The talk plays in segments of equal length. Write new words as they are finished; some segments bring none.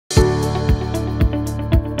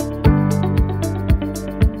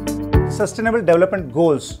Sustainable Development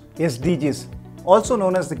Goals, SDGs, also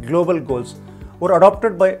known as the Global Goals, were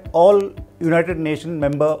adopted by all United Nations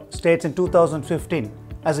member states in 2015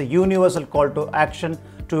 as a universal call to action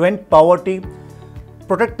to end poverty,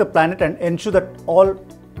 protect the planet and ensure that all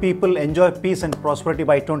people enjoy peace and prosperity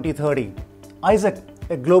by 2030. AIESEC,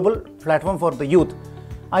 a global platform for the youth.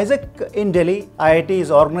 AIESEC in Delhi, IIT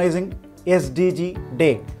is organizing SDG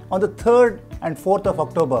Day on the 3rd and 4th of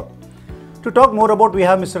October. To talk more about, we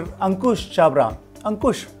have Mr. Ankush Chabra.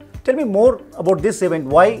 Ankush, tell me more about this event,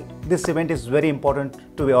 why this event is very important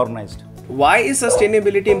to be organized. Why is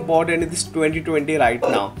sustainability important in this 2020 right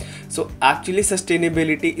now? So actually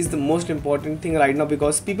sustainability is the most important thing right now,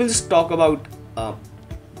 because people just talk about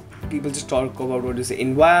what is the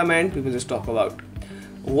environment, people just talk about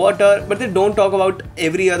water, but they don't talk about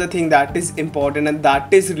every other thing that is important and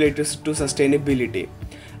that is related to sustainability.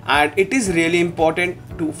 And it is really important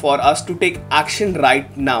for us to take action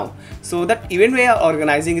right now. So that event we are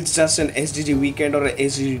organizing, it's just an SDG weekend or an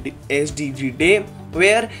SDG day,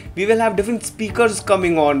 where we will have different speakers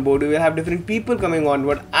coming on board, we will have different people coming on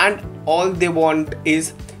board, and all they want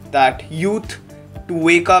is that youth to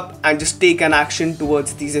wake up and just take an action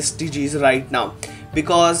towards these SDGs right now,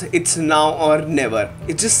 because it's now or never.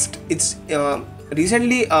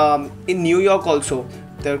 Recently in New York also,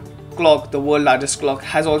 the world largest clock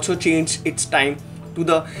has also changed its time to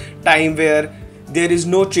the time where there is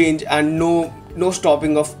no change and no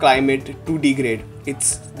stopping of climate to degrade.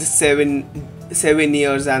 It's the 7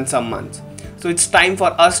 years and some months. So it's time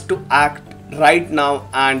for us to act right now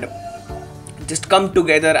and just come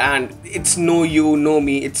together, and it's no you, no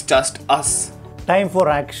me, it's just us. Time for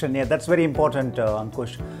action, yeah, that's very important,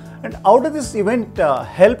 Ankush. And how does this event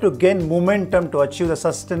help to gain momentum to achieve the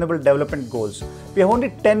Sustainable Development Goals? We have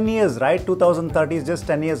only 10 years, right? 2030 is just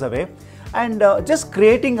 10 years away. And just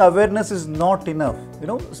creating awareness is not enough.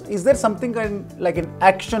 Is there something like an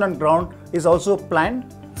action on ground is also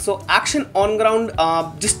planned? So action on ground,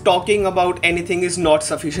 just talking about anything is not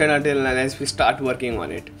sufficient unless we start working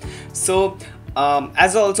on it. So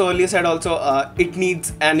as also earlier said, it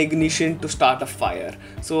needs an ignition to start a fire.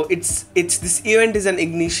 So this event is an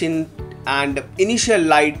ignition and initial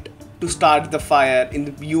light to start the fire in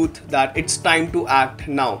the youth that it's time to act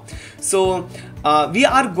now. So we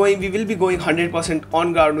will be going 100%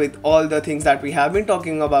 on ground with all the things that we have been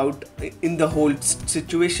talking about in the whole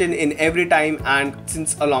situation in every time and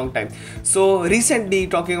since a long time. So recently,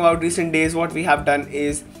 talking about recent days, what we have done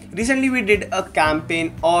is recently we did a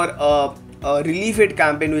campaign or a relief aid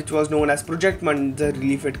campaign which was known as Project Mandar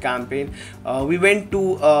Relief Aid campaign. We went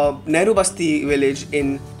to Nehru Basti village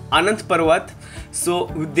in Anant Parvat. So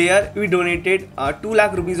there we donated 2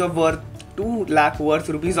 lakh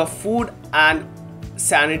rupees of food and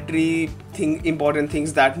sanitary important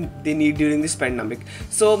things that they need during this pandemic.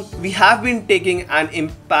 So we have been taking an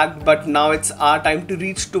impact, but now it's our time to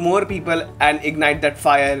reach to more people and ignite that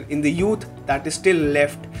fire in the youth that is still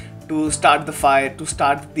left, to start the fire, to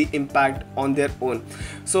start the impact on their own.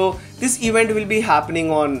 So this event will be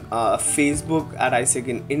happening on Facebook at AIESEC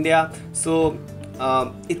in India. So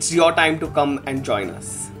it's your time to come and join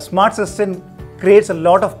us. Smart Sustain creates a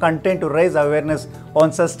lot of content to raise awareness on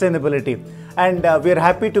sustainability. And we are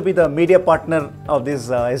happy to be the media partner of this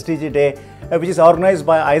SDG Day, which is organized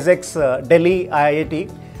by AIESEC's Delhi IIT.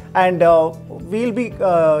 And we'll be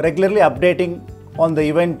regularly updating on the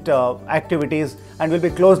event activities, and we'll be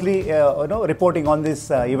closely reporting on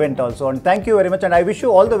this event also. And thank you very much, and I wish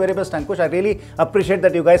you all the very best, Ankush. I really appreciate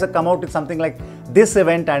that you guys have come out with something like this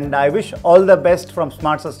event, and I wish all the best from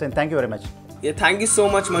Smart Sustain. Thank you very much. Yeah, thank you so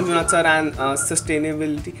much, Manjunath sir, and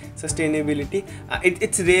sustainability.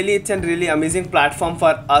 It's a really amazing platform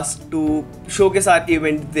for us to showcase our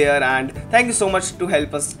event there, and thank you so much to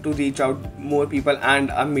help us to reach out more people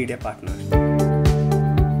and our media partners.